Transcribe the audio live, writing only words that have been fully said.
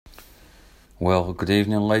Well, good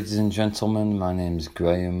evening, ladies and gentlemen. My name is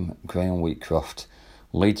Graham Wheatcroft,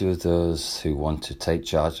 leader of those who want to take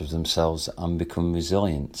charge of themselves and become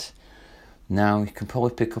resilient. Now, you can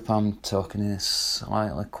probably pick up I'm talking in a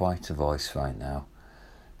slightly quieter voice right now.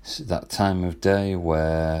 It's that time of day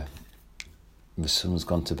where the son's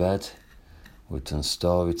gone to bed, we've done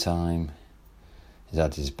story time, he's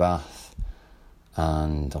had his bath,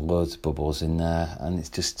 and loads of bubbles in there, and it's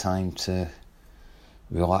just time to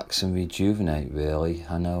relax and rejuvenate, really.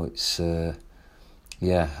 I know it's, I'm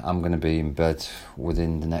going to be in bed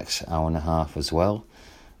within the next hour and a half as well.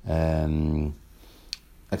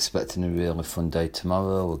 Expecting a really fun day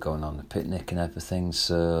tomorrow. We're going on a picnic and everything,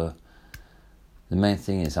 so the main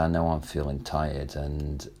thing is I know I'm feeling tired,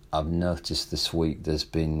 and I've noticed this week there's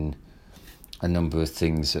been a number of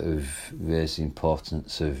things that have raised the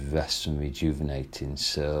importance of rest and rejuvenating,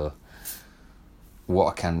 so what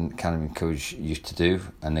I can kind of encourage you to do,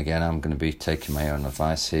 and again I'm going to be taking my own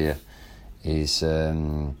advice here, is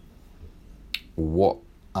the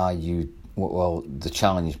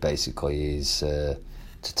challenge basically is to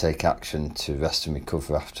take action to rest and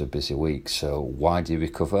recover after a busy week. So why do you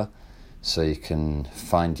recover? So you can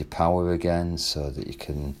find your power again, so that you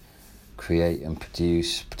can create and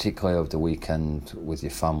produce, particularly over the weekend with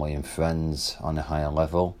your family and friends on a higher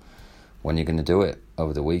level. When you're going to do it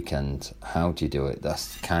over the weekend, how do you do it?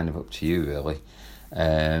 That's kind of up to you, really.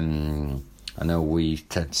 I know we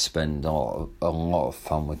tend to spend a lot of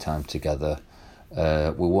family time together.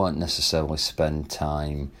 We won't necessarily spend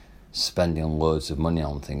time spending loads of money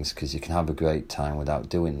on things, because you can have a great time without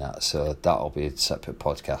doing that. So that'll be a separate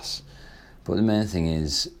podcast. But the main thing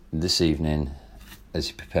is, this evening, as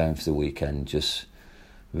you're preparing for the weekend, just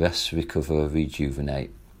rest, recover,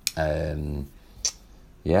 rejuvenate.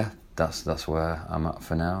 That's where I'm at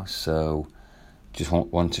for now. So just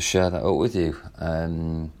want to share that up with you.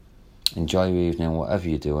 Enjoy your evening, whatever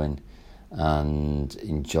you're doing, and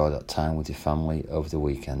enjoy that time with your family over the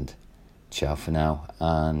weekend. Ciao for now,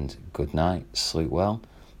 and good night. Sleep well.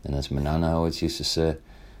 And as my nana always used to say,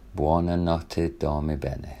 Buono, notte, dorme,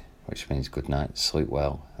 bene, which means good night, sleep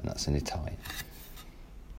well, and that's in Italian.